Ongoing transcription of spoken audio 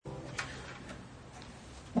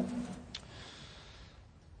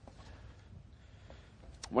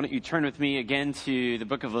Why don't you turn with me again to the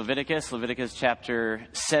book of Leviticus, Leviticus chapter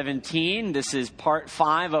 17. This is part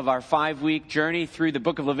 5 of our 5-week journey through the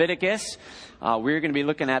book of Leviticus. We're going to be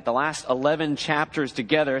looking at the last 11 chapters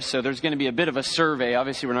together, so there's going to be a bit of a survey.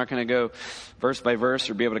 Obviously, we're not going to go verse by verse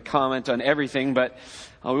or be able to comment on everything, but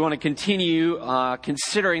we want to continue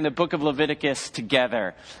considering the book of Leviticus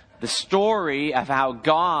together. The story of how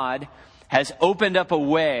God has opened up a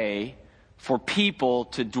way for people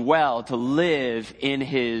to dwell, to live in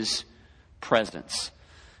His presence.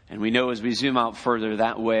 And we know as we zoom out further,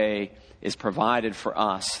 that way is provided for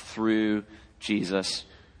us through Jesus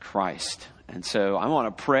Christ. And so I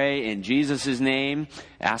want to pray in Jesus' name,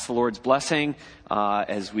 ask the Lord's blessing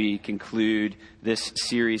as we conclude this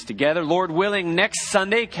series together. Lord willing, next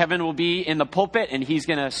Sunday, Kevin will be in the pulpit and he's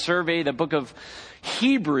going to survey the book of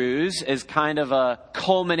Hebrews as kind of a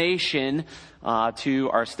culmination to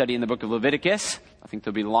our study in the book of Leviticus. I think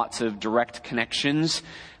there'll be lots of direct connections.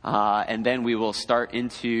 And then we will start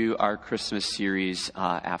into our Christmas series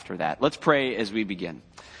after that. Let's pray as we begin.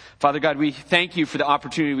 Father God, we thank you for the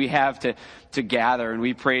opportunity we have to gather, and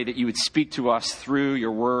we pray that you would speak to us through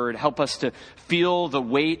your word. Help us to feel the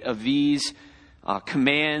weight of these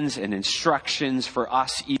commands and instructions for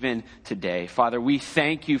us even today. Father, we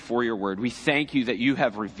thank you for your word. We thank you that you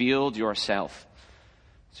have revealed yourself.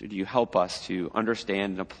 So do you help us to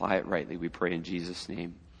understand and apply it rightly? We pray in Jesus'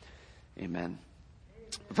 name. Amen.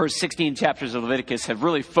 The first 16 chapters of Leviticus have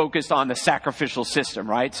really focused on the sacrificial system,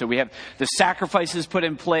 right? So we have the sacrifices put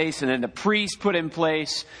in place, and then the priests put in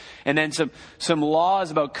place, and then some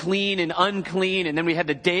laws about clean and unclean, and then we had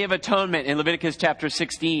the Day of Atonement in Leviticus chapter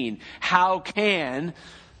 16. How can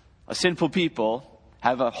a sinful people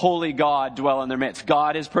have a holy God dwell in their midst?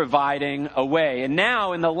 God is providing a way. And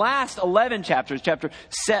now in the last 11 chapters, chapter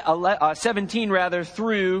 17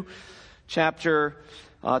 through chapter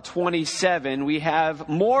 27, we have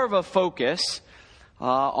more of a focus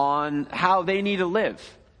on how they need to live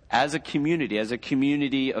as a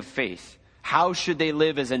community of faith. How should they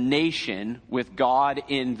live as a nation with God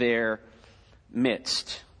in their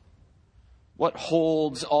midst? What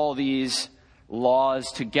holds all these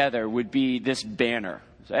laws together would be this banner.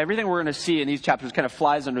 So everything we're going to see in these chapters kind of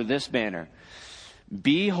flies under this banner.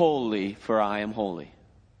 Be holy, for I am holy.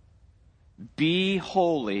 Be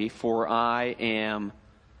holy, for I am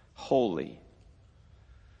holy.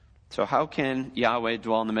 So how can Yahweh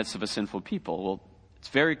dwell in the midst of a sinful people? Well, it's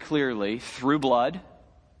very clearly through blood.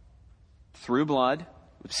 Through blood.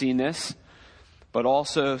 We've seen this. But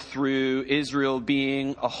also through Israel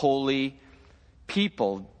being a holy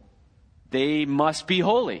people. They must be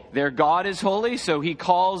holy. Their God is holy, so He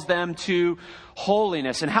calls them to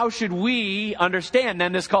holiness. And how should we understand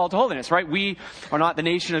then this call to holiness, right? We are not the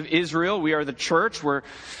nation of Israel. We are the church. We're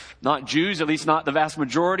not Jews, at least not the vast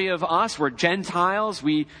majority of us. We're Gentiles.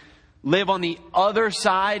 We live on the other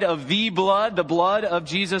side of the blood of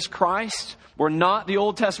Jesus Christ. We're not the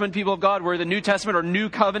Old Testament people of God. We're the New Testament or New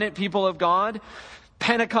Covenant people of God.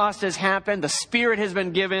 Pentecost has happened. The Spirit has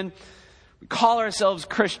been given. We call ourselves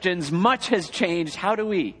Christians. Much has changed. How do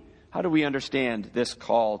we understand this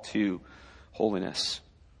call to holiness?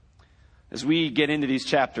 As we get into these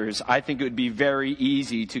chapters, I think it would be very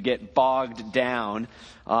easy to get bogged down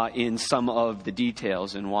in some of the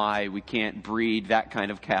details and why we can't breed that kind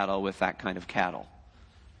of cattle with that kind of cattle.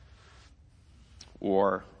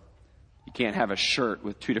 Or you can't have a shirt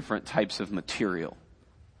with 2 different types of material.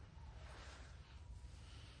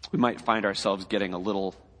 We might find ourselves getting a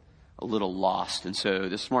little lost. And so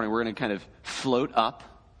this morning we're going to kind of float up,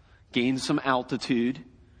 gain some altitude,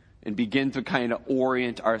 and begin to kind of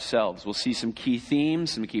orient ourselves. We'll see some key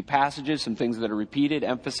themes, some key passages, some things that are repeated,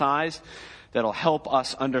 emphasized, that'll help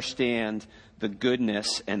us understand the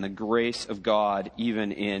goodness and the grace of God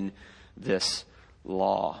even in this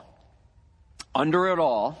law. Over it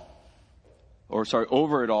all,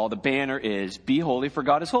 the banner is, be holy for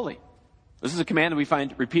God is holy. This is a command that we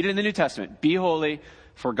find repeated in the New Testament. Be holy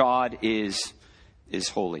for God is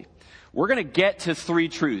holy. We're going to get to 3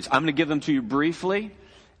 truths. I'm going to give them to you briefly,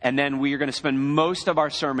 and then we are going to spend most of our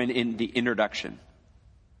sermon in the introduction.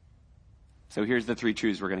 So here's the 3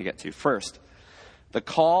 truths we're going to get to. First, the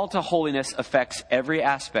call to holiness affects every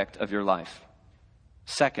aspect of your life.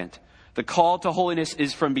 Second, the call to holiness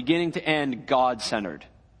is from beginning to end God-centered.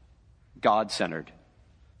 God-centered.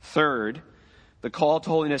 Third, the call to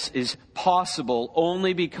holiness is possible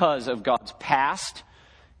only because of God's past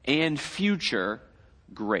and future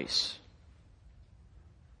grace.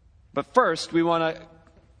 But first, we want to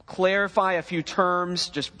clarify a few terms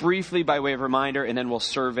just briefly by way of reminder, and then we'll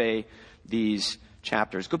survey these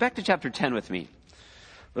chapters. Go back to chapter 10 with me.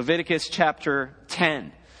 Leviticus chapter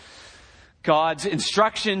 10. God's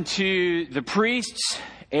instruction to the priests,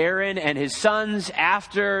 Aaron and his sons,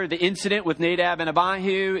 after the incident with Nadab and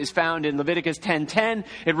Abihu is found in Leviticus 10:10.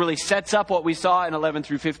 It really sets up what we saw in 11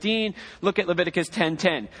 through 15. Look at Leviticus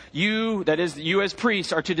 10:10. You, that is, you as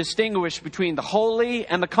priests, are to distinguish between the holy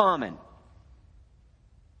and the common,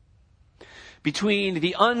 between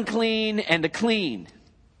the unclean and the clean.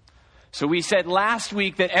 So we said last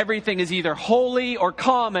week that everything is either holy or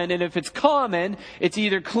common, and if it's common, it's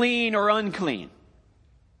either clean or unclean.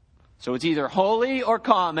 So it's either holy or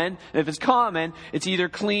common, and if it's common, it's either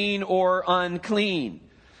clean or unclean.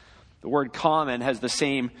 The word common has the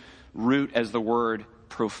same root as the word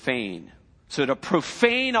profane. So to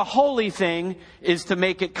profane a holy thing is to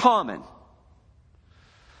make it common.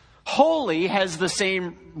 Holy has the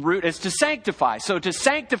same root as to sanctify. So to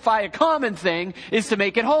sanctify a common thing is to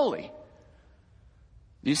make it holy.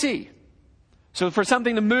 You see? So for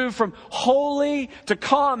something to move from holy to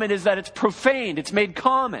common is that it's profaned, it's made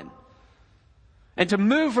common. And to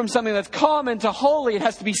move from something that's common to holy, it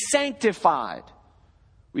has to be sanctified.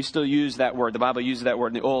 We still use that word. The Bible uses that word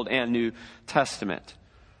in the Old and New Testament.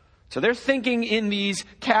 So they're thinking in these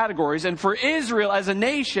categories. And for Israel as a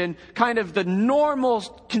nation, kind of the normal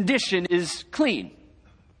condition is clean.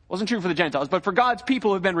 Wasn't true for the Gentiles, but for God's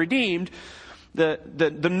people who have been redeemed,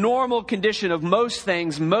 the normal condition of most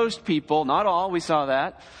things, most people, not all, we saw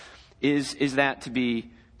that, is that to be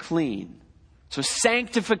clean. So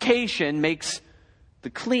sanctification makes the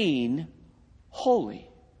clean holy.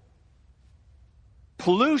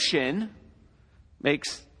 Pollution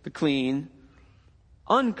makes the clean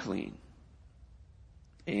unclean.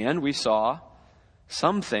 And we saw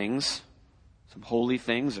some things, some holy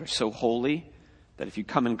things are so holy that if you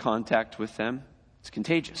come in contact with them, it's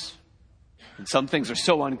contagious. And some things are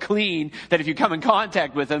so unclean that if you come in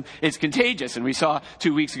contact with them, it's contagious. And we saw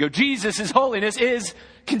 2 weeks ago, Jesus' holiness is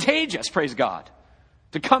contagious, praise God.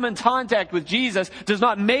 To come in contact with Jesus does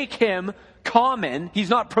not make him common. He's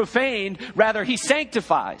not profaned. Rather, he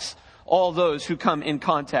sanctifies all those who come in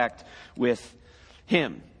contact with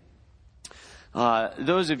him.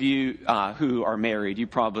 Those of you who are married, you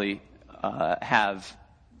probably have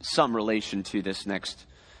some relation to this next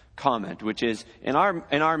comment, which is in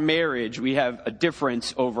our marriage, we have a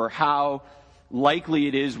difference over how likely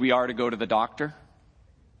it is we are to go to the doctor.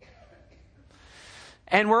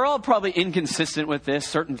 And we're all probably inconsistent with this.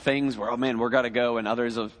 Certain things where, oh man, we're got to go, and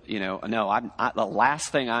others of, no, the last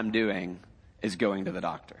thing I'm doing is going to the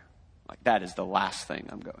doctor. Like that is the last thing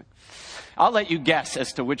I'm going. I'll let you guess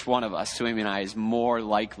as to which one of us, Suemi and I, is more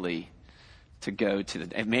likely to go to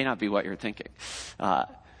the. It may not be what you're thinking,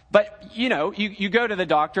 but you go to the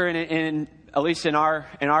doctor, and at least in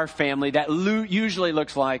our family, that usually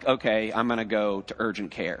looks like, okay, I'm going to go to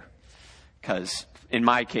urgent care, because in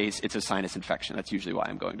my case, it's a sinus infection. That's usually why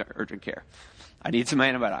I'm going to urgent care. I need some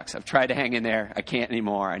antibiotics. I've tried to hang in there. I can't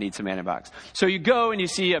anymore. I need some antibiotics. So you go and you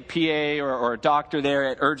see a PA or a doctor there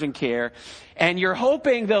at urgent care, and you're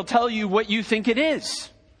hoping they'll tell you what you think it is,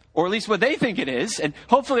 or at least what they think it is, and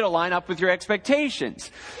hopefully it'll line up with your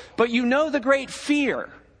expectations. But the great fear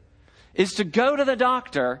is to go to the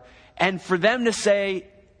doctor and for them to say,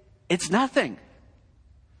 it's nothing.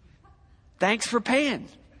 Thanks for paying,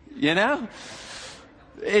 You're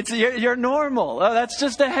normal. Oh, that's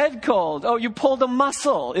just a head cold. Oh, you pulled a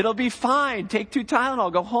muscle. It'll be fine. Take 2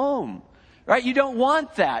 Tylenol. Go home. Right? You don't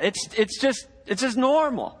want that. It's just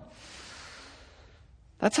normal.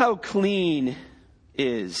 That's how clean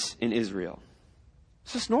is in Israel.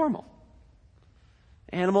 It's just normal.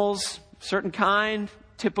 Animals, certain kind,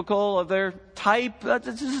 typical of their type.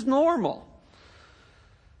 That's just normal.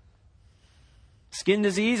 Skin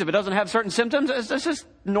disease, if it doesn't have certain symptoms, it's just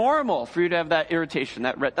normal for you to have that irritation,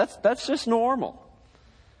 that's just normal.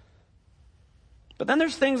 But then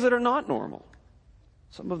there's things that are not normal.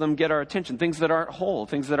 Some of them get our attention, things that aren't whole,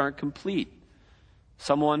 things that aren't complete.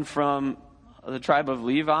 Someone from the tribe of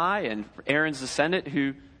Levi and Aaron's descendant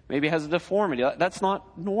who maybe has a deformity, that's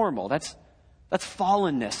not normal. That's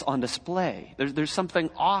fallenness on display. There's something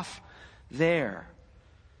off there.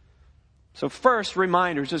 So first,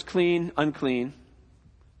 reminders, just clean, unclean,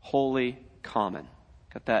 holy, common.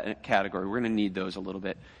 Got that category. We're going to need those a little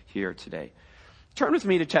bit here today. Turn with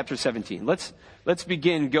me to chapter 17. Let's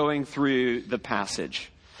begin going through the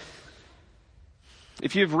passage.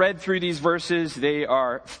 If you've read through these verses, they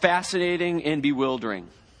are fascinating and bewildering,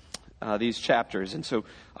 these chapters. And so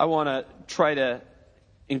I want to try to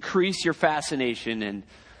increase your fascination and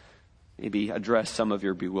maybe address some of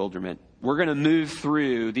your bewilderment. We're going to move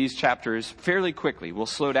through these chapters fairly quickly. We'll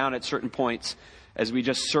slow down at certain points as we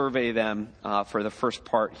just survey them for the first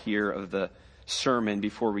part here of the sermon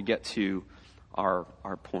before we get to our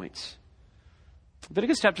points.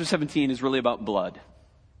 Leviticus chapter 17 is really about blood.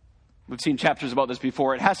 We've seen chapters about this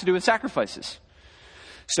before. It has to do with sacrifices.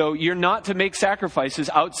 So you're not to make sacrifices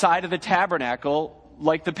outside of the tabernacle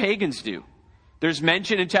like the pagans do. There's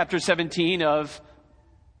mention in chapter 17 of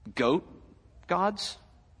goat gods.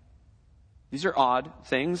 These are odd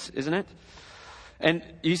things, isn't it? And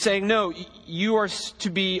he's saying, no, you are to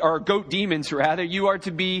be, or goat demons rather, you're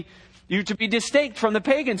to be distinct from the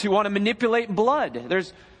pagans who want to manipulate blood.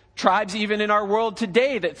 There's tribes even in our world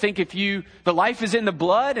today that think the life is in the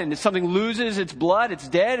blood, and if something loses its blood, it's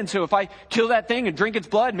dead. And so if I kill that thing and drink its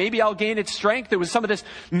blood, maybe I'll gain its strength. There was some of this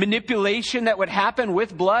manipulation that would happen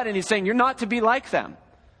with blood. And he's saying, you're not to be like them.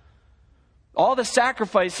 All the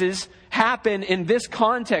sacrifices happen in this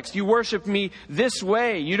context. You worship me this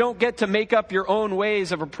way. You don't get to make up your own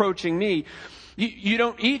ways of approaching me. You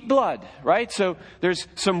don't eat blood, right? So there's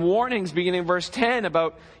some warnings beginning in verse 10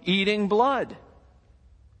 about eating blood.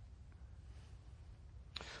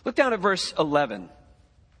 Look down at verse 11.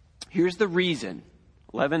 Here's the reason.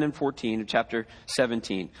 11 and 14 of chapter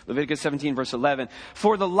 17. Leviticus 17 verse 11.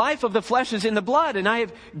 For the life of the flesh is in the blood, and I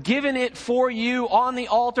have given it for you on the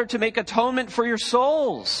altar to make atonement for your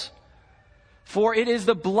souls. For it is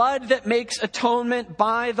the blood that makes atonement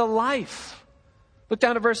by the life. Look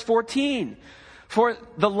down at verse 14. For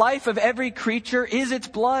the life of every creature is its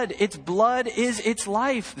blood. Its blood is its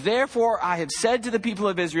life. Therefore, I have said to the people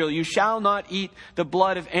of Israel, you shall not eat the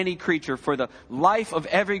blood of any creature. For the life of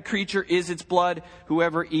every creature is its blood.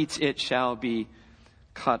 Whoever eats it shall be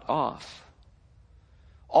cut off.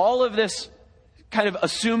 All of this kind of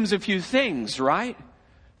assumes a few things, right?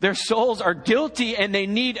 Their souls are guilty and they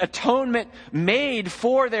need atonement made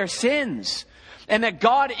for their sins. And that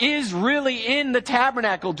God is really in the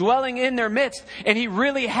tabernacle, dwelling in their midst. And He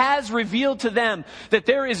really has revealed to them that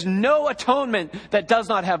there is no atonement that does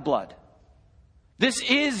not have blood. This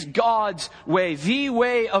is God's way, the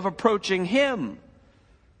way of approaching Him.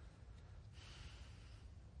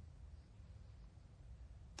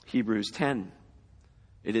 Hebrews 10.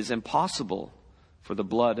 It is impossible for the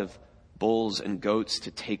blood of bulls and goats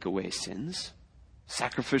to take away sins.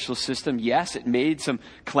 Sacrificial system, yes, it made some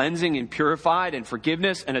cleansing and purified and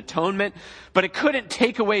forgiveness and atonement, but it couldn't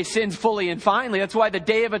take away sins fully and finally. That's why the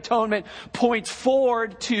Day of Atonement points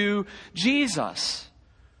forward to Jesus.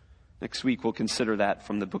 Next week we'll consider that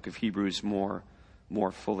from the book of Hebrews more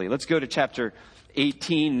fully. Let's go to chapter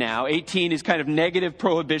 18 now. 18 is kind of negative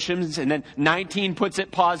prohibitions, and then 19 puts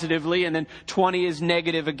it positively, and then 20 is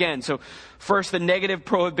negative again. So first, the negative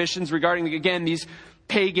prohibitions regarding, again, these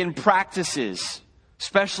pagan practices,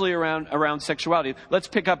 especially around sexuality. Let's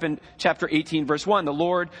pick up in chapter 18, verse 1. The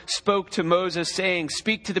Lord spoke to Moses, saying,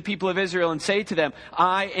 speak to the people of Israel and say to them,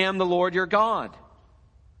 I am the Lord your God.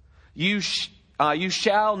 You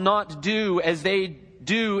shall not do as they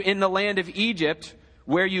do in the land of Egypt,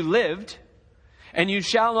 where you lived, and you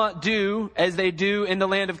shall not do as they do in the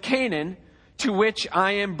land of Canaan, to which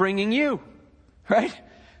I am bringing you. Right?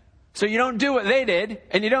 So you don't do what they did,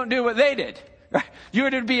 and you don't do what they did. You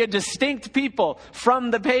are to be a distinct people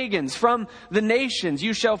from the pagans, from the nations.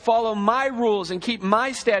 You shall follow my rules and keep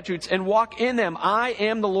my statutes and walk in them. I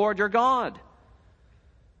am the Lord your God.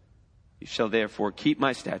 You shall therefore keep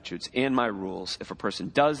my statutes and my rules. If a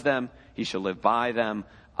person does them, he shall live by them.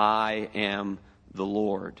 I am the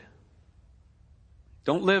Lord.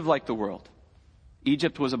 Don't live like the world.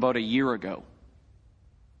 Egypt was about a year ago.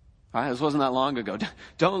 Right? This wasn't that long ago.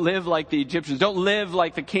 Don't live like the Egyptians. Don't live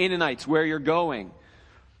like the Canaanites where you're going.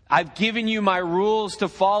 I've given you my rules to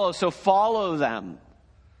follow, so follow them.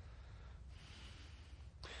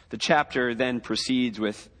 The chapter then proceeds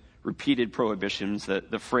with repeated prohibitions.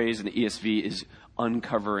 The phrase in the ESV is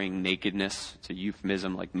uncovering nakedness. It's a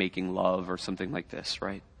euphemism like making love or something like this,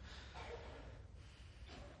 right?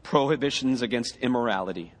 Prohibitions against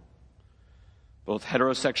immorality. Both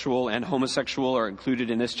heterosexual and homosexual are included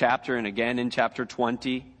in this chapter, and again in chapter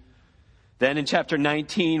 20. Then in chapter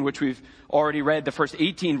 19, which we've already read the first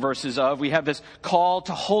 18 verses of, we have this call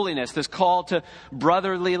to holiness, this call to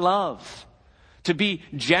brotherly love, to be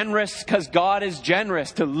generous because God is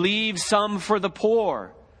generous, to leave some for the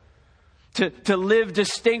poor, to live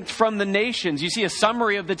distinct from the nations. You see a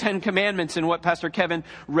summary of the 10 Commandments in what Pastor Kevin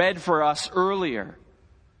read for us earlier.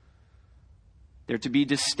 They're to be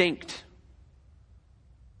distinct.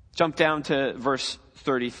 Jump down to verse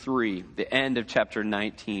 33, the end of chapter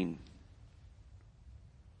 19.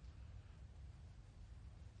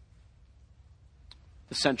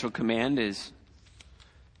 The central command is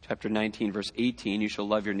chapter 19, verse 18. You shall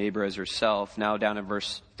love your neighbor as yourself. Now down in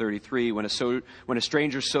verse 33, when a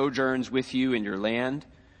stranger sojourns with you in your land,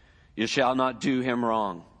 you shall not do him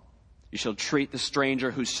wrong. You shall treat the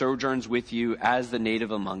stranger who sojourns with you as the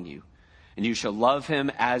native among you, and you shall love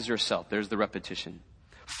him as yourself. There's the repetition.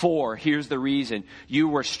 4, here's the reason. You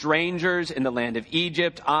were strangers in the land of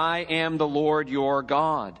Egypt. I am the Lord your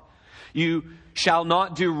God. You shall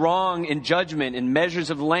not do wrong in judgment, in measures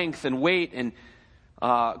of length and weight and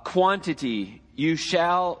quantity. You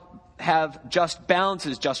shall have just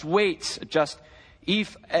balances, just weights, just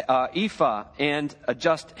ephah and a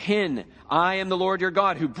just hin. I am the Lord your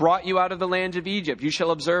God who brought you out of the land of Egypt. You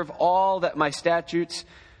shall observe all my statutes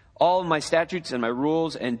and my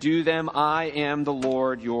rules, and do them. I am the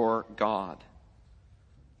Lord your God.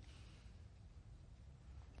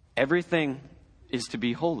 Everything is to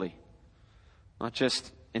be holy, not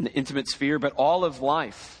just in the intimate sphere, but all of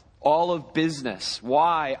life, all of business.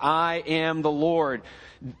 Why? I am the Lord.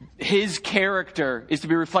 His character is to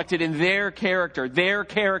be reflected in their character. Their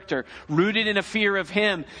character, rooted in a fear of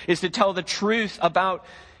him, is to tell the truth about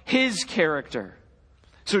his character.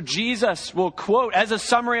 So Jesus will quote as a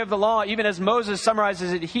summary of the law, even as Moses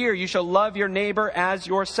summarizes it here, you shall love your neighbor as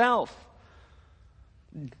yourself.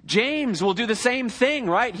 James will do the same thing,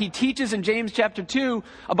 right? He teaches in James chapter 2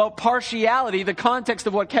 about partiality, the context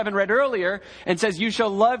of what Kevin read earlier, and says you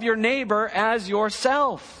shall love your neighbor as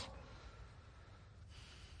yourself.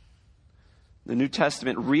 The New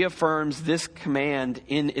Testament reaffirms this command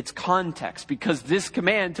in its context, because this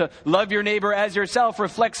command to love your neighbor as yourself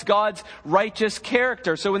reflects God's righteous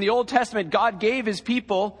character. So in the Old Testament, God gave his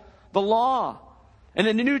people the law. And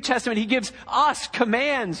in the New Testament, he gives us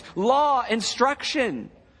commands, law,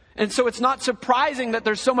 instruction. And so it's not surprising that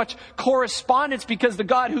there's so much correspondence, because the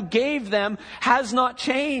God who gave them has not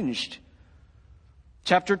changed.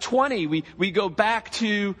 Chapter 20, we go back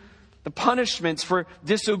to the punishments for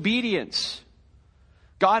disobedience.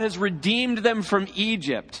 God has redeemed them from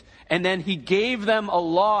Egypt, and then he gave them a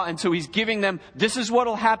law, and so he's giving them, this is what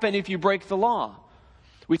will happen if you break the law.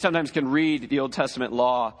 We sometimes can read the Old Testament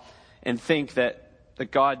law and think that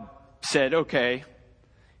God said, okay,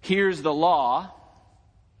 here's the law,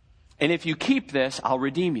 and if you keep this, I'll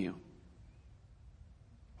redeem you.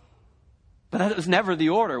 But that was never the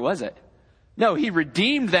order, was it? No, he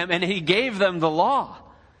redeemed them and he gave them the law.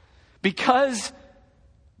 Because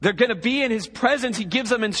they're going to be in his presence, he gives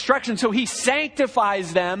them instruction, so he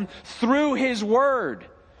sanctifies them through his word.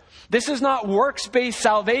 This is not works-based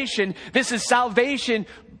salvation. This is salvation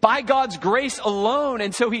by God's grace alone.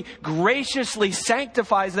 And so he graciously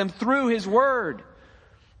sanctifies them through his word,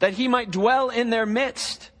 that he might dwell in their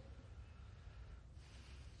midst.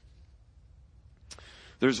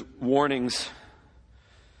 There's warnings.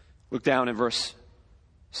 Look down in verse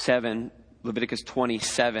 7. Leviticus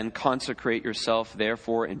 27, consecrate yourself,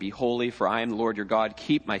 therefore, and be holy, for I am the Lord your God.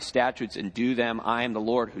 Keep my statutes and do them. I am the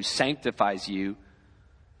Lord who sanctifies you.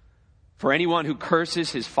 For anyone who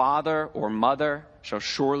curses his father or mother shall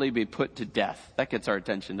surely be put to death. That gets our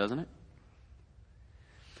attention, doesn't it?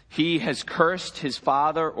 He has cursed his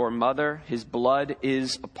father or mother. His blood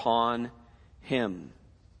is upon him.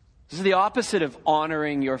 This is the opposite of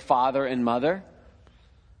honoring your father and mother.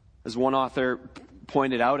 As one author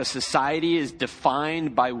pointed out, a society is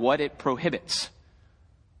defined by what it prohibits.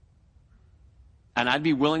 And I'd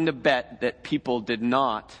be willing to bet that people did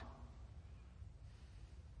not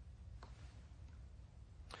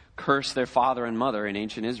curse their father and mother in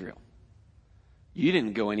ancient Israel. You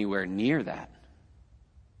didn't go anywhere near that.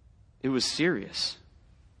 It was serious.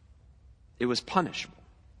 It was punishable.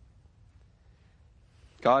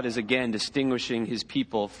 God is again distinguishing his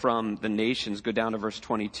people from the nations. Go down to verse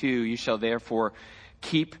 22. You shall therefore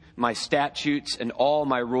keep my statutes and all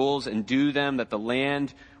my rules and do them, that the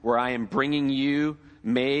land where I am bringing you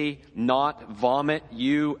may not vomit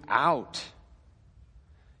you out.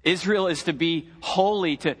 Israel is to be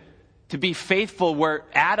holy, to be faithful where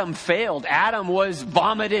Adam failed. Adam was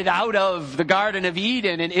vomited out of the Garden of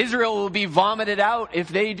Eden, and Israel will be vomited out if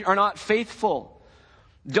they are not faithful.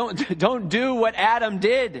 Don't do what Adam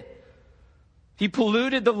did. He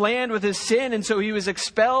polluted the land with his sin, and so he was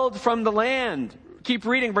expelled from the land. Keep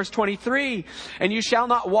reading verse 23. And you shall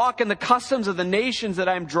not walk in the customs of the nations that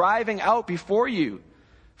I am driving out before you.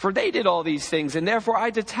 For they did all these things, and therefore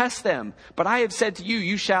I detest them. But I have said to you,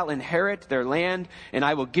 you shall inherit their land, and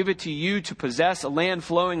I will give it to you to possess, a land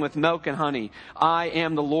flowing with milk and honey. I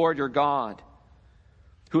am the Lord your God,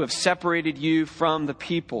 who have separated you from the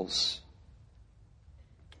peoples.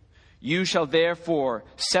 You shall therefore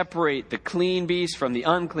separate the clean beast from the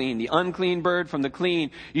unclean bird from the clean.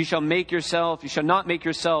 You shall not make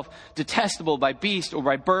yourself detestable by beast or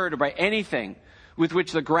by bird or by anything with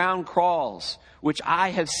which the ground crawls, which I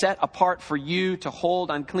have set apart for you to hold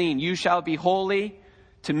unclean. You shall be holy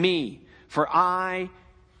to me, for I,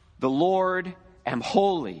 the Lord am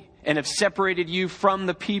holy, and have separated you from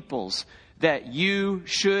the peoples, that you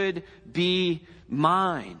should be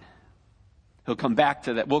mine. He'll come back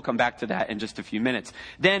to that. We'll come back to that in just a few minutes.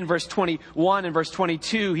 Then verse 21 and verse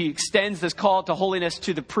 22, he extends this call to holiness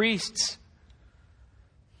to the priests.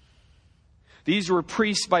 These were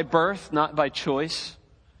priests by birth, not by choice.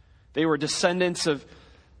 They were descendants of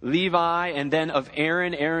Levi and then of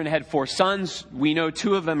Aaron. Aaron had 4 sons. We know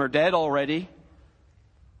 2 of them are dead already.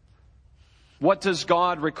 What does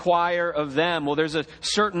God require of them? Well, there's a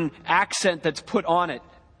certain accent that's put on it.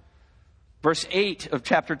 Verse 8 of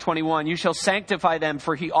chapter 21, you shall sanctify them,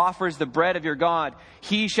 for he offers the bread of your God.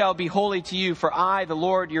 He shall be holy to you, for I, the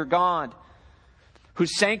Lord your God, who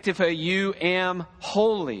sanctify you, am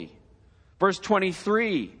holy. Verse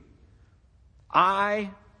 23, I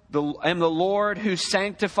am the Lord who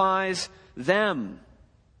sanctifies them.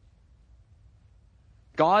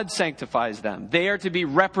 God sanctifies them. They are to be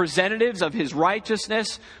representatives of his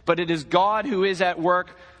righteousness, but it is God who is at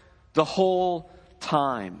work the whole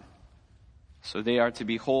time. So they are to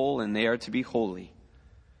be whole and they are to be holy.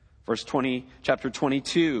 Verse 20, chapter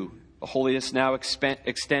 22, the holiness now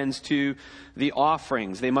extends to the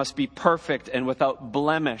offerings. They must be perfect and without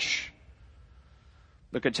blemish.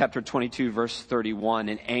 Look at chapter 22, verse 31,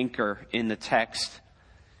 an anchor in the text.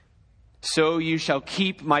 So you shall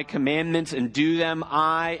keep my commandments and do them.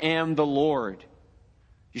 I am the Lord.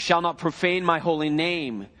 You shall not profane my holy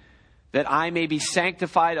name, that I may be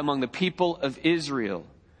sanctified among the people of Israel.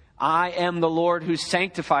 I am the Lord who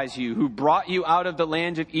sanctifies you, who brought you out of the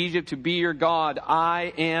land of Egypt to be your God.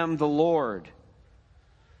 I am the Lord.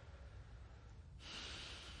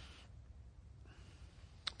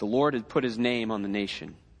 The Lord had put his name on the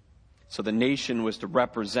nation. So the nation was to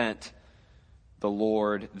represent the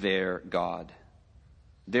Lord their God.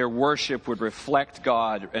 Their worship would reflect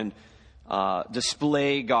God and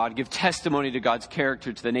display God, give testimony to God's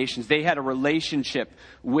character to the nations. They had a relationship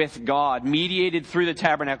with God, mediated through the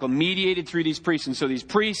tabernacle, mediated through these priests. And so these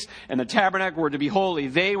priests and the tabernacle were to be holy.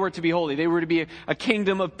 They were to be holy. They were to be a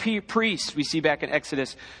kingdom of priests, we see back in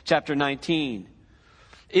Exodus chapter 19.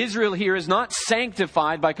 Israel here is not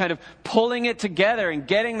sanctified by kind of pulling it together and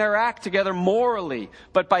getting their act together morally,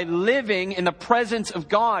 but by living in the presence of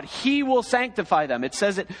God. He will sanctify them. It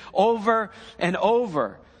says it over and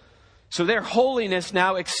over. So their holiness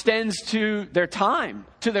now extends to their time,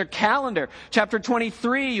 to their calendar. Chapter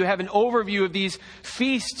 23, you have an overview of these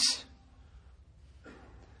feasts.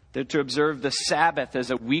 They're to observe the Sabbath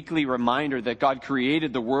as a weekly reminder that God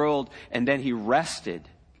created the world and then he rested.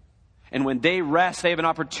 And when they rest, they have an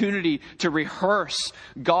opportunity to rehearse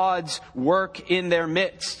God's work in their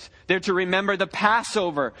midst. They're to remember the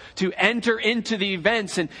Passover, to enter into the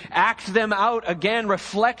events and act them out again,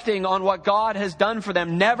 reflecting on what God has done for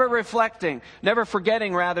them, never forgetting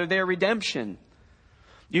their redemption.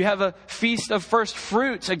 You have a feast of first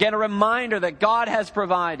fruits, again, a reminder that God has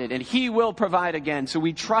provided and he will provide again. So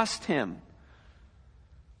we trust him.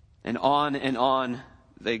 And on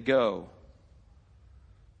they go.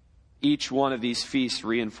 Each one of these feasts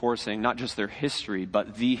reinforcing not just their history,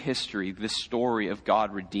 but the history, the story of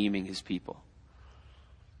God redeeming his people.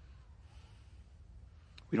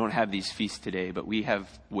 We don't have these feasts today, but we have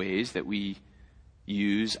ways that we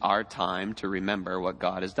use our time to remember what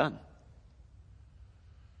God has done.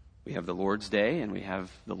 We have the Lord's Day and we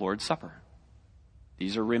have the Lord's Supper.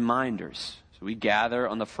 These are reminders. So we gather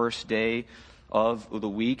on the first day of the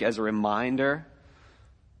week as a reminder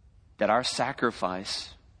that our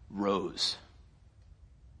sacrifice rose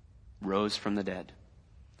from the dead.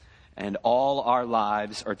 And all our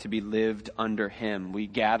lives are to be lived under him. We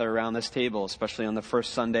gather around this table, especially on the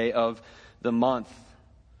first Sunday of the month.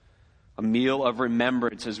 A meal of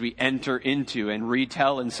remembrance as we enter into and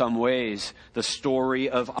retell in some ways the story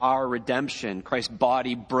of our redemption. Christ's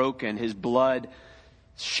body broken, his blood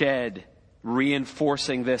shed,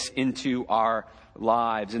 reinforcing this into our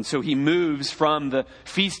lives. And so he moves from the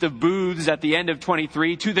Feast of Booths at the end of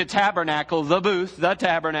 23 to the tabernacle, the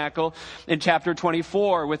tabernacle in chapter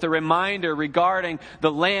 24 with a reminder regarding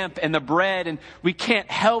the lamp and the bread. And we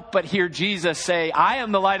can't help but hear Jesus say, I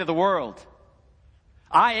am the light of the world.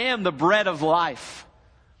 I am the bread of life.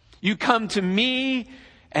 You come to me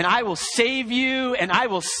and I will save you and I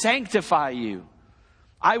will sanctify you.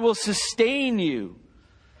 I will sustain you.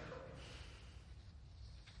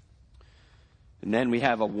 And then we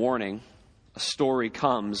have a warning. A story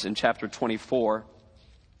comes in chapter 24,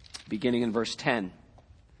 beginning in verse 10.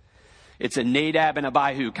 It's a Nadab and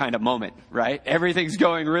Abihu kind of moment, right? Everything's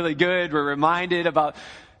going really good. We're reminded about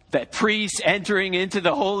that priest entering into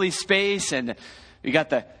the holy space, and we got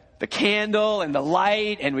the candle and the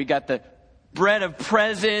light, and we got the bread of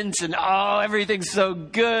presence and, oh, everything's so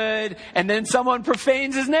good. And then someone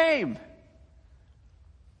profanes his name.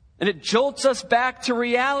 And it jolts us back to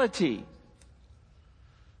reality.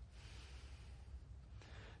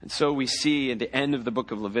 And so we see at the end of the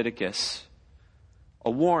book of Leviticus a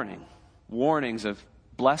warnings of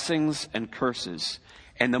blessings and curses.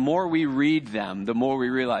 And the more we read them, the more we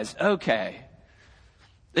realize, okay,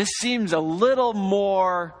 this seems a little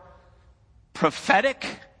more prophetic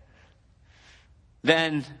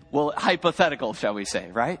than, well, hypothetical, shall we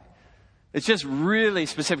say, right? It's just really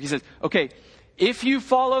specific. He says, okay, if you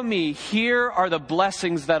follow me, here are the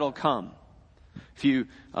blessings that'll come. If you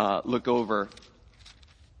look over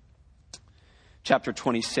chapter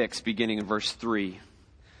 26, beginning in verse 3,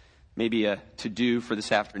 maybe a to-do for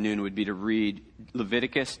this afternoon would be to read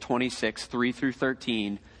Leviticus 26, 3 through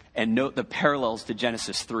 13, and note the parallels to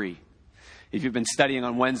Genesis 3. If you've been studying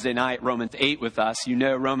on Wednesday night Romans 8 with us, you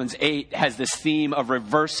know Romans 8 has this theme of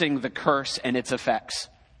reversing the curse and its effects.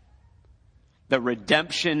 The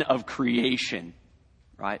redemption of creation,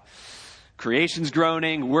 right? Creation's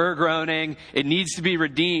groaning, we're groaning, it needs to be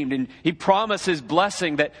redeemed. And he promises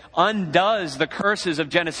blessing that undoes the curses of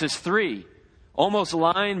Genesis 3, almost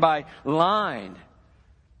line by line.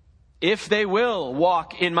 If they will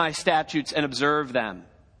walk in my statutes and observe them,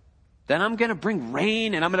 then I'm going to bring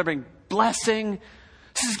rain and I'm going to bring blessing.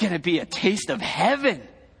 This is going to be a taste of heaven.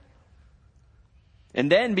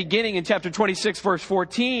 And then beginning in chapter 26, verse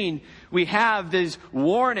 14, we have this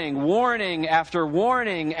warning after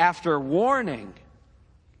warning after warning.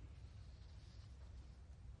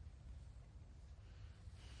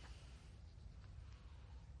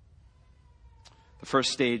 The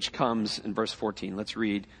first stage comes in verse 14. Let's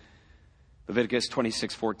read Leviticus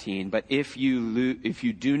 26:14. But if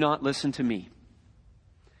you do not listen to me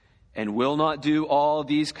and will not do all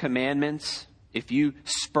these commandments, if you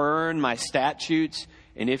spurn my statutes,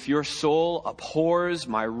 and if your soul abhors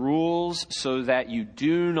my rules so that you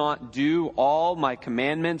do not do all my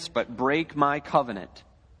commandments but break my covenant,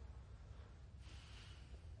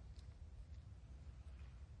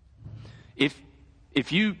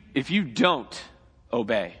 if you don't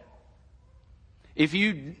obey, if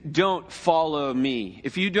you don't follow me,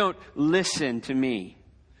 if you don't listen to me,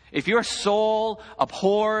 if your soul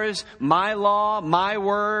abhors my law, my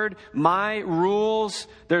word, my rules,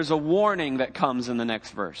 there's a warning that comes in the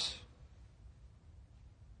next verse.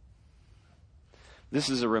 This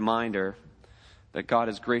is a reminder that God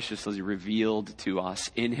has graciously revealed to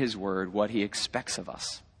us in His Word what He expects of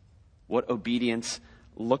us, what obedience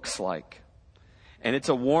looks like. And it's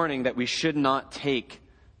a warning that we should not take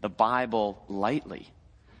the Bible lightly,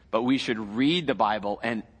 but we should read the Bible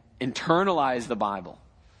and internalize the Bible.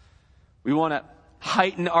 We want to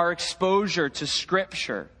heighten our exposure to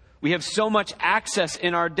Scripture. We have so much access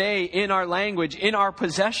in our day, in our language, in our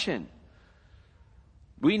possession.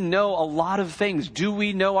 We know a lot of things. Do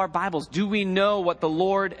we know our Bibles? Do we know what the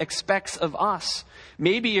Lord expects of us?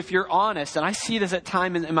 Maybe if you're honest, and I see this at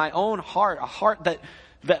times in my own heart, a heart that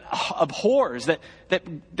abhors,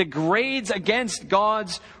 that degrades against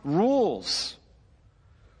God's rules.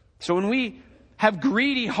 So when we have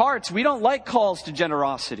greedy hearts, we don't like calls to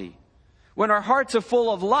generosity. When our hearts are full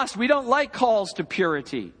of lust, we don't like calls to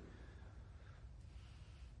purity.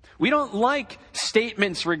 We don't like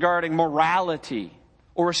statements regarding morality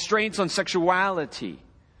or restraints on sexuality.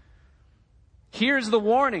 Here's the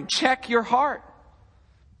warning. Check your heart.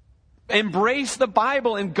 Embrace the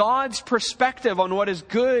Bible and God's perspective on what is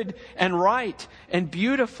good and right and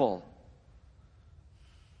beautiful.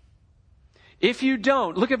 If you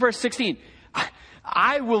don't, look at verse 16.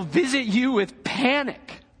 I will visit you with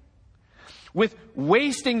panic, with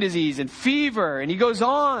wasting disease and fever. And he goes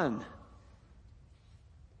on.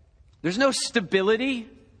 There's no stability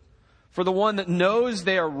for the one that knows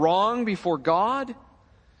they are wrong before God.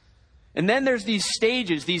 And then there's these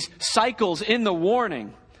stages, these cycles in the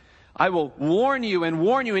warning. I will warn you, and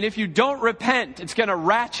if you don't repent, it's going to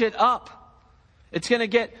ratchet up. It's going to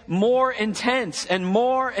get more intense and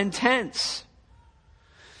more intense.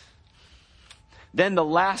 Then the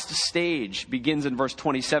last stage begins in verse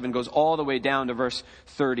 27, goes all the way down to verse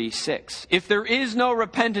 36. If there is no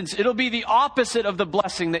repentance, it'll be the opposite of the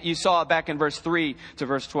blessing that you saw back in verse 3 to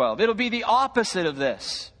verse 12. It'll be the opposite of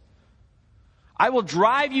this. I will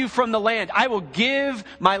drive you from the land. I will give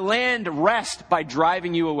my land rest by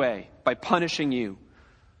driving you away, by punishing you.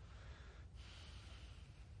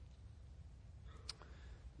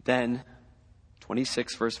 Then,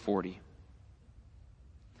 26 verse 40.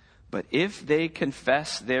 But if they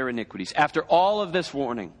confess their iniquities, after all of this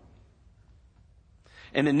warning,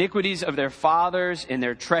 and the iniquities of their fathers in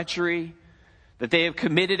their treachery, that they have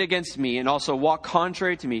committed against me and also walked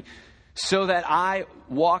contrary to me, so that I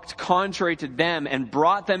walked contrary to them and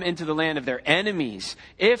brought them into the land of their enemies.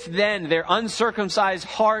 If then their uncircumcised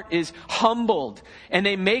heart is humbled and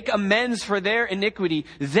they make amends for their iniquity,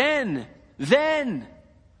 then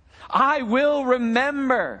I will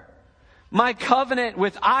remember my covenant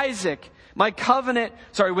with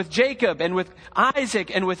with Jacob and with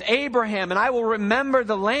Isaac and with Abraham, and I will remember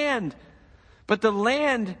the land. But the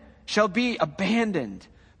land shall be abandoned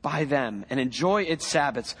by them and enjoy its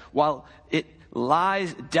Sabbaths while it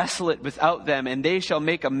lies desolate without them, and they shall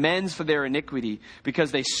make amends for their iniquity,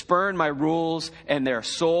 because they spurn my rules and their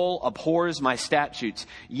soul abhors my statutes.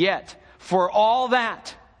 Yet for all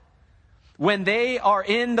that, when they are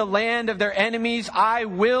in the land of their enemies, I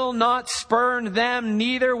will not spurn them,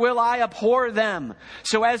 neither will I abhor them,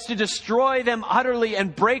 so as to destroy them utterly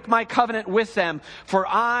and break my covenant with them. For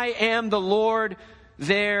I am the Lord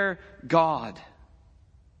their God.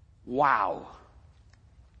 Wow.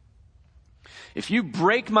 If you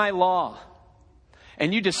break my law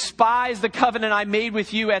and you despise the covenant I made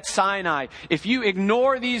with you at Sinai, if you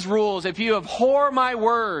ignore these rules, if you abhor my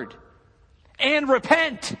word and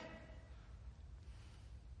repent,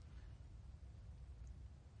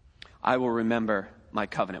 I will remember my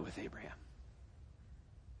covenant with Abraham.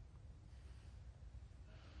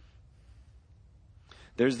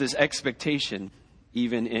 There's this expectation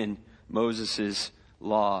even in Moses'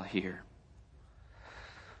 law here,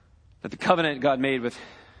 that the covenant God made with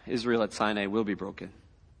Israel at Sinai will be broken.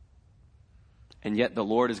 And yet the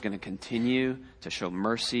Lord is going to continue to show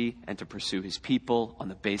mercy and to pursue his people on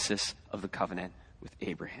the basis of the covenant with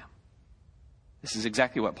Abraham. This is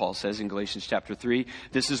exactly what Paul says in Galatians chapter 3.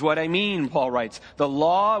 This is what I mean, Paul writes. The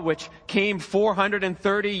law, which came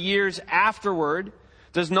 430 years afterward,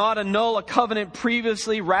 does not annul a covenant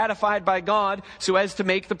previously ratified by God so as to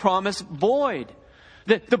make the promise void.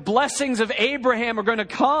 The blessings of Abraham are going to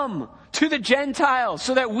come to the Gentiles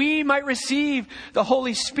so that we might receive the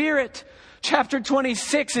Holy Spirit. Chapter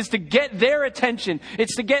 26 is to get their attention.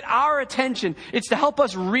 It's to get our attention. It's to help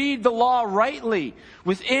us read the law rightly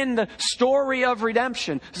within the story of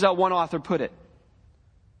redemption. This is how one author put it.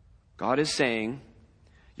 God is saying,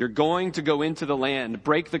 you're going to go into the land,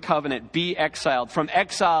 break the covenant, be exiled. From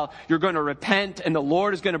exile, you're going to repent, and the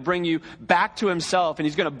Lord is going to bring you back to himself, and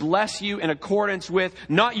he's going to bless you in accordance with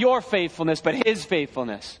not your faithfulness, but his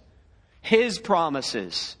faithfulness, his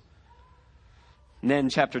promises. And then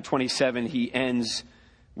chapter 27, he ends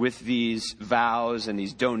with these vows and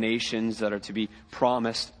these donations that are to be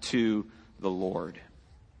promised to the Lord.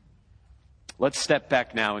 Let's step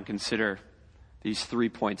back now and consider these 3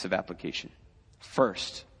 points of application.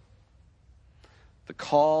 First, the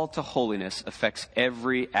call to holiness affects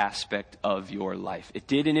every aspect of your life. It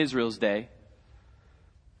did in Israel's day,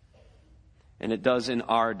 and it does in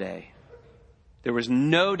our day. There was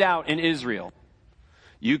no doubt in Israel.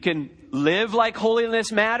 You can live like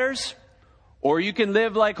holiness matters, or you can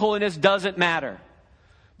live like holiness doesn't matter.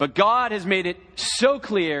 But God has made it so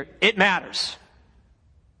clear, it matters.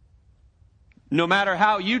 No matter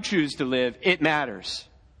how you choose to live, it matters.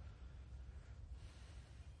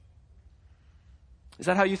 Is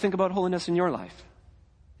that how you think about holiness in your life?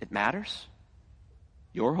 It matters?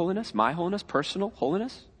 Your holiness, my holiness, personal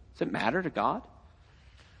holiness? Does it matter to God?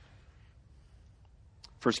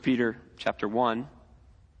 1 Peter chapter 1.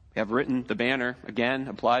 We have written the banner, again,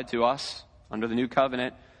 applied to us under the new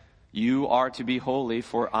covenant. You are to be holy,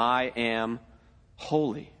 for I am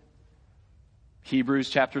holy. Hebrews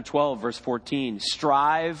chapter 12, verse 14.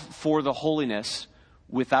 Strive for the holiness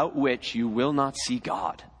without which you will not see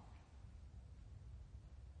God.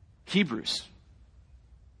 Hebrews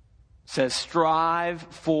says, strive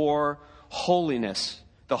for holiness,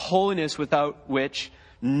 the holiness without which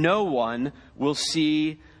no one will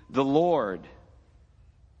see the Lord.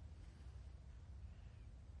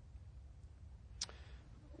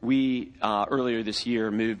 We, earlier this year,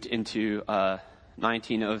 moved into a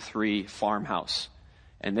 1903 farmhouse.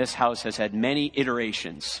 And this house has had many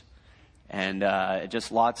iterations and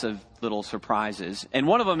just lots of little surprises. And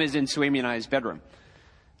one of them is in Suemi and I's bedroom.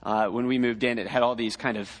 When we moved in, it had all these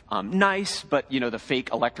kind of nice, but, the fake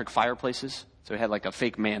electric fireplaces. So it had like a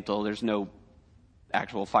fake mantle. There's no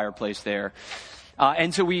actual fireplace there.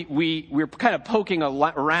 And so we were kind of poking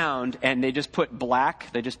around, and they just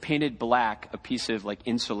painted black a piece of like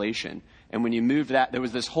insulation. And when you moved that, there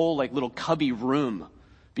was this whole like little cubby room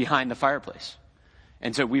behind the fireplace.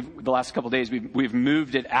 And so the last couple of days, we've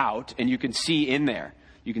moved it out, and you can see in there.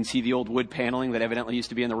 You can see the old wood paneling that evidently used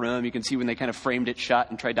to be in the room. You can see when they kind of framed it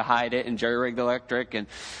shut and tried to hide it and jerry-rigged the electric. And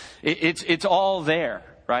it's all there,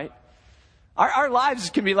 right? Our lives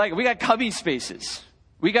can be like, we got cubby spaces.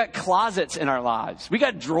 We got closets in our lives. We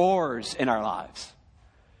got drawers in our lives.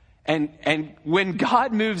 And when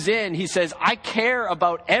God moves in, he says, I care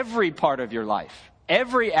about every part of your life,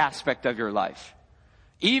 every aspect of your life.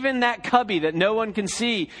 Even that cubby that no one can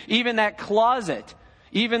see, even that closet,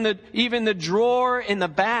 even the drawer in the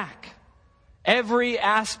back. Every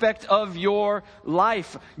aspect of your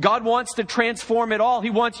life. God wants to transform it all.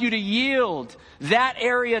 He wants you to yield that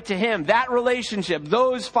area to him, that relationship,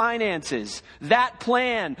 those finances, that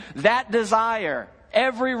plan, that desire.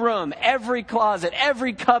 Every room, every closet,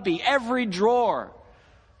 every cubby, every drawer.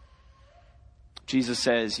 Jesus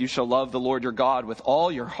says, you shall love the Lord your God with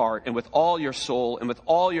all your heart and with all your soul and with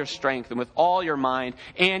all your strength and with all your mind,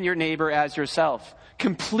 and your neighbor as yourself.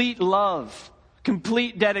 Complete love,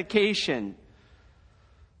 complete dedication.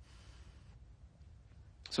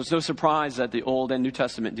 So it's no surprise that the Old and New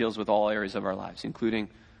Testament deals with all areas of our lives, including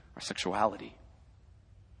our sexuality.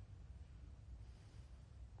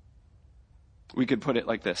 We could put it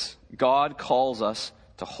like this. God calls us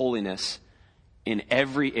to holiness in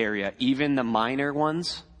every area, even the minor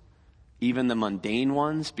ones, even the mundane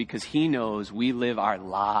ones, because he knows we live our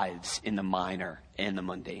lives in the minor and the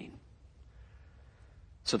mundane.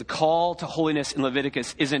 So the call to holiness in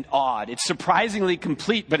Leviticus isn't odd. It's surprisingly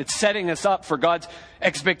complete, but it's setting us up for God's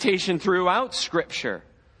expectation throughout Scripture.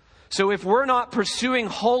 So if we're not pursuing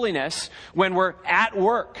holiness when we're at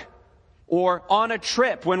work or on a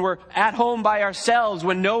trip, when we're at home by ourselves,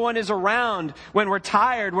 when no one is around, when we're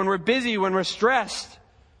tired, when we're busy, when we're stressed,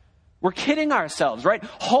 we're kidding ourselves, right?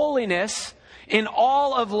 Holiness in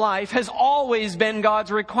all of life has always been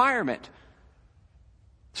God's requirement.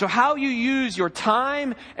 So how you use your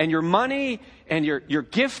time and your money and your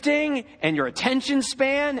gifting and your attention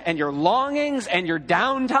span and your longings and your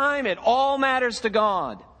downtime, it all matters to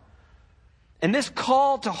God. And this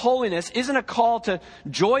call to holiness isn't a call to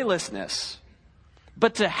joylessness,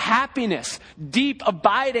 but to happiness, deep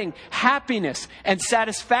abiding happiness and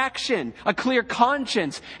satisfaction, a clear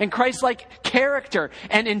conscience and Christ-like character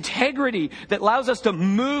and integrity that allows us to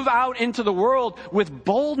move out into the world with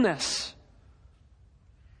boldness.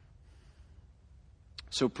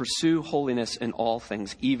 So pursue holiness in all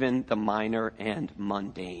things, even the minor and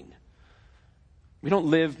mundane. We don't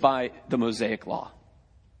live by the Mosaic law,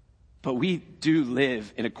 but we do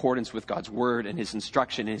live in accordance with God's word and his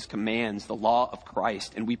instruction and his commands, the law of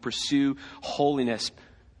Christ, and we pursue holiness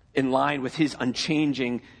in line with his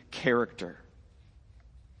unchanging character.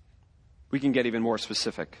 We can get even more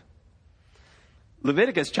specific.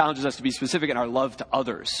 Leviticus challenges us to be specific in our love to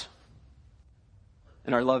others.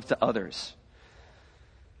 In our love to others.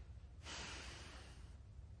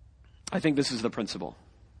 I think this is the principle.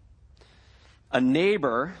 A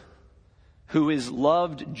neighbor who is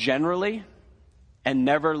loved generally and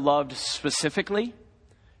never loved specifically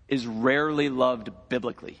is rarely loved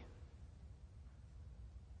biblically.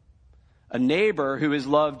 A neighbor who is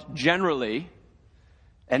loved generally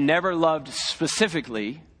and never loved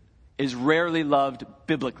specifically is rarely loved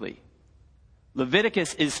biblically.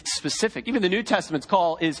 Leviticus is specific. Even the New Testament's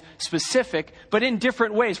call is specific, but in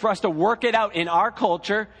different ways for us to work it out in our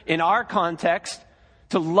culture, in our context,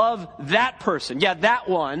 to love that person, that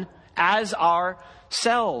one, as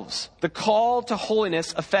ourselves. The call to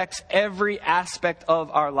holiness affects every aspect of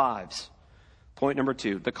our lives. Point number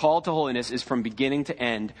 2, the call to holiness is from beginning to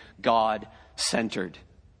end God-centered.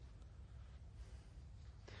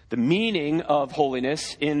 The meaning of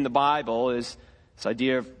holiness in the Bible is this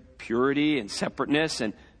idea of purity and separateness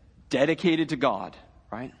and dedicated to God,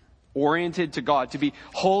 right? Oriented to God. To be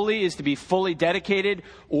holy is to be fully dedicated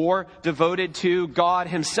or devoted to God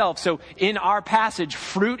himself. So in our passage,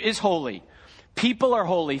 fruit is holy. People are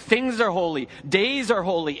holy. Things are holy. Days are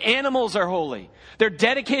holy. Animals are holy. They're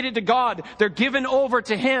dedicated to God. They're given over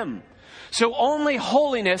to him. So only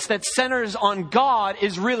holiness that centers on God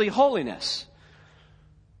is really holiness.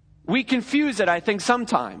 We confuse it, I think,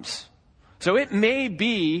 sometimes. So it may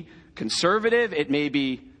be conservative, it may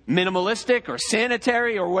be minimalistic or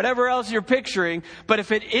sanitary or whatever else you're picturing, but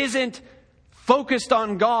if it isn't focused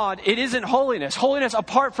on God, it isn't holiness. Holiness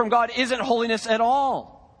apart from God isn't holiness at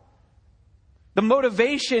all. The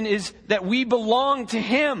motivation is that we belong to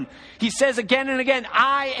him. He says again and again,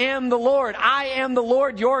 I am the Lord. I am the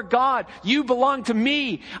Lord your God. You belong to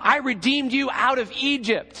me. I redeemed you out of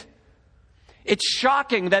Egypt. It's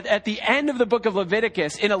shocking that at the end of the book of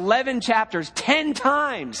Leviticus, in 11 chapters, 10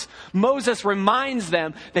 times, Moses reminds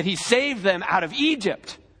them that he saved them out of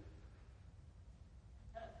Egypt.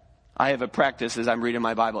 I have a practice as I'm reading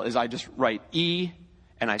my Bible, is I just write E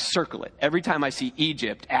and I circle it every time I see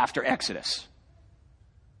Egypt after Exodus.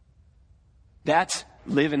 That's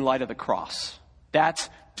live in light of the cross. That's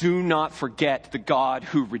do not forget the God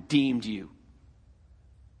who redeemed you.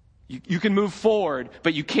 You can move forward,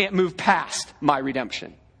 but you can't move past my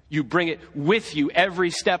redemption. You bring it with you every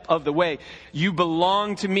step of the way. You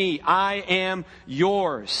belong to me. I am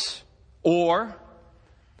yours. Or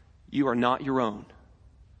you are not your own.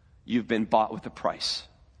 You've been bought with a price.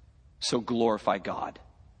 So glorify God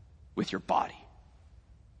with your body.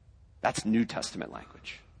 That's New Testament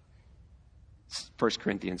language. It's 1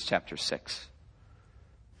 Corinthians chapter 6.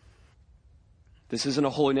 This isn't a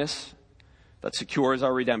holiness that secures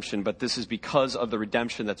our redemption, but this is because of the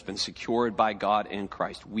redemption that's been secured by God in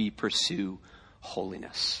Christ. We pursue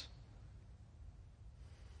holiness.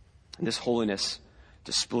 And this holiness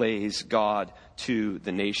displays God to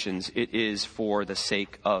the nations. It is for the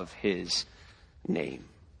sake of his name.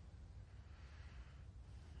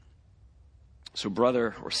 So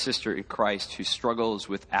brother or sister in Christ who struggles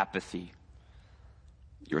with apathy,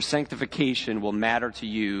 your sanctification will matter to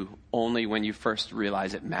you only when you first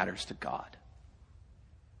realize it matters to God.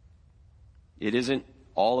 It isn't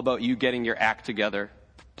all about you getting your act together,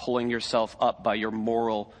 pulling yourself up by your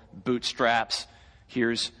moral bootstraps.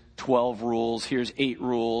 Here's 12 rules, here's 8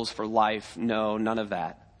 rules for life. No, none of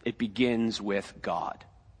that. It begins with God.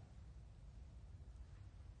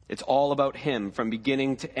 It's all about him from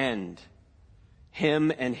beginning to end.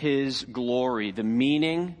 Him and his glory, the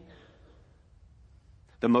meaning,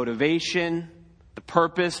 the motivation, the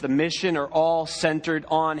purpose, the mission are all centered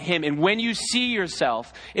on him. And when you see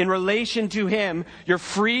yourself in relation to him, you're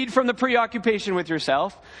freed from the preoccupation with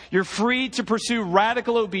yourself. You're free to pursue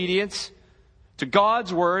radical obedience to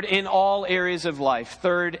God's word in all areas of life.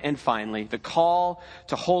 Third and finally, the call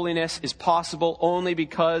to holiness is possible only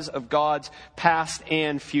because of God's past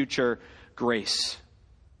and future grace.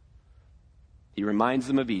 He reminds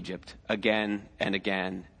them of Egypt again and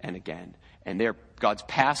again and again. And God's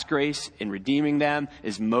past grace in redeeming them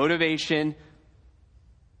is motivation,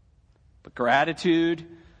 but gratitude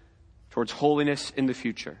towards holiness in the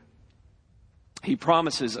future. He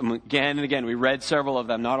promises them again and again. We read several of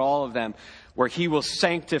them, not all of them, where he will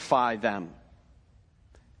sanctify them.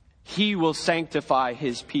 He will sanctify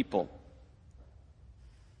his people.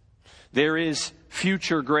 There is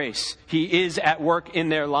future grace. He is at work in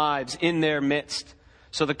their lives, in their midst.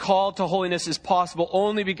 So the call to holiness is possible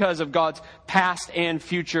only because of God's past and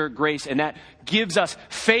future grace. And that gives us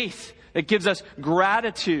faith. That gives us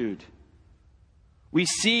gratitude. We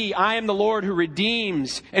see, I am the Lord who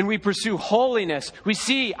redeems, and we pursue holiness. We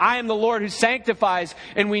see, I am the Lord who sanctifies,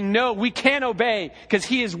 and we know we can obey because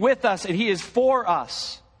he is with us and he is for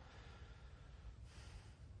us.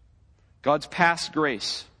 God's past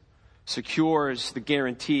grace secures the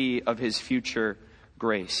guarantee of his future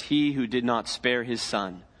grace. He who did not spare his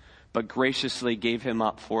son, but graciously gave him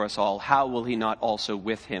up for us all, how will he not also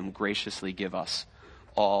with him graciously give us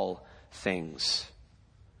all things?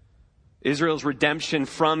 Israel's redemption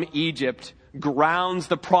from Egypt grounds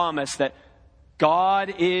the promise that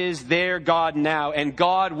God is their God now, and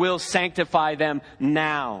God will sanctify them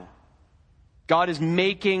now. God is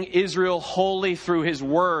making Israel holy through his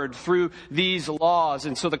word, through these laws.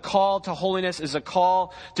 And so the call to holiness is a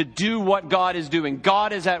call to do what God is doing.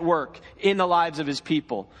 God is at work in the lives of his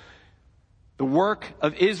people. The work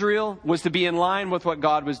of Israel was to be in line with what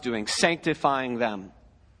God was doing, sanctifying them.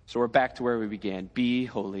 So we're back to where we began. Be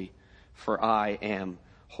holy, for I am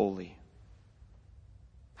holy.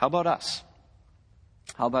 How about us?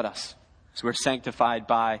 How about us? So we're sanctified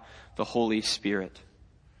by the Holy Spirit.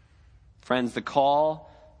 Friends, the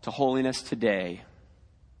call to holiness today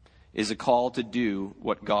is a call to do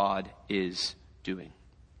what God is doing.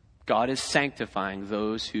 God is sanctifying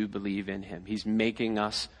those who believe in him. He's making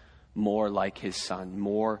us more like his son,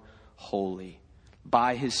 more holy.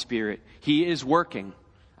 By his Spirit, he is working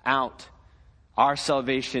out our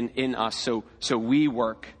salvation in us, so we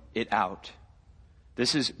work it out.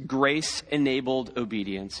 This is grace-enabled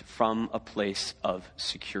obedience from a place of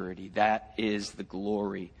security. That is the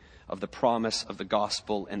glory of the promise of the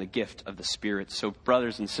gospel and the gift of the Spirit. So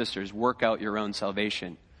brothers and sisters, work out your own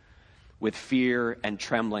salvation with fear and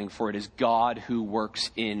trembling, for it is God who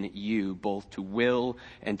works in you both to will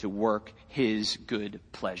and to work his good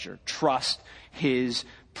pleasure. Trust his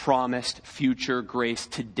promised future grace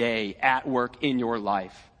today at work in your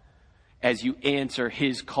life as you answer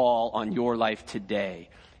his call on your life today.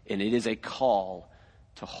 And it is a call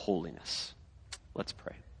to holiness. Let's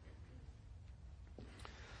pray.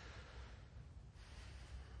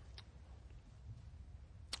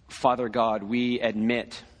 Father God, we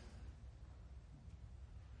admit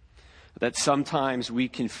that sometimes we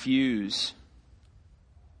confuse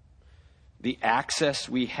the access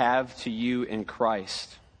we have to you in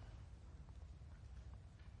Christ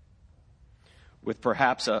with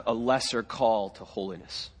perhaps a lesser call to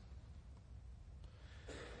holiness.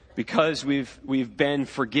 Because we've been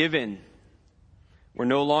forgiven, we're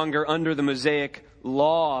no longer under the Mosaic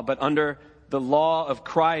law, but under the law of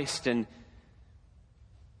Christ, and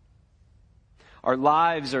our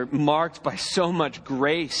lives are marked by so much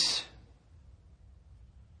grace.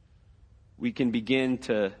 We can begin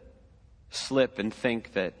to slip and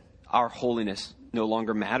think that our holiness no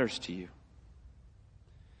longer matters to you.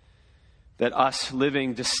 That us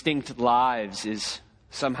living distinct lives is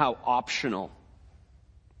somehow optional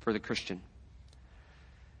for the Christian.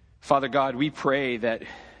 Father God, we pray that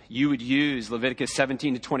you would use Leviticus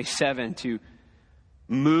 17 to 27 to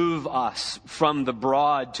move us from the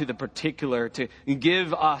broad to the particular, to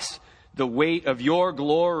give us the weight of your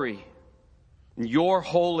glory and your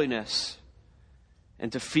holiness,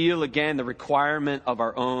 and to feel again the requirement of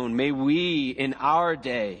our own. May we, in our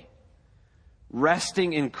day,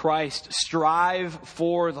 resting in Christ, strive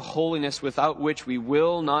for the holiness without which we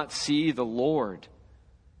will not see the Lord.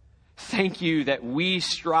 Thank you that we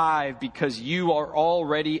strive because you are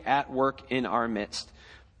already at work in our midst.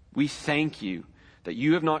 We thank you that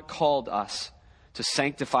you have not called us to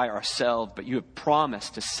sanctify ourselves, but you have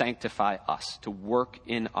promised to sanctify us, to work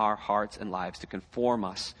in our hearts and lives, to conform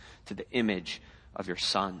us to the image of your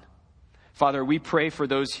Son. Father, we pray for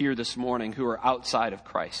those here this morning who are outside of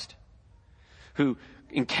Christ, who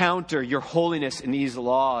encounter your holiness in these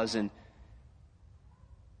laws and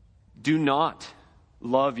do not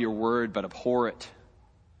love your word but abhor it,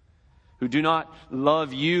 who do not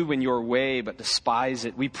love you in your way but despise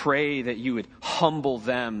it. We pray that you would humble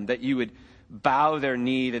them, that you would bow their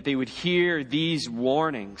knee, that they would hear these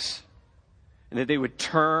warnings, and that they would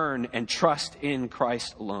turn and trust in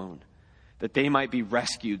Christ alone, that they might be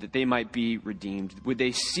rescued, that they might be redeemed. Would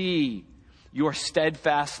they see your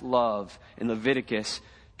steadfast love in Leviticus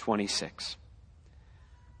 26?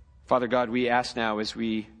 Father God, we ask now as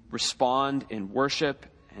we respond in worship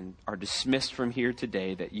and are dismissed from here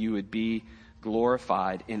today, that you would be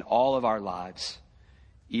glorified in all of our lives,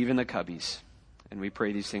 even the cubbies. And we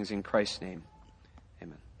pray these things in Christ's name.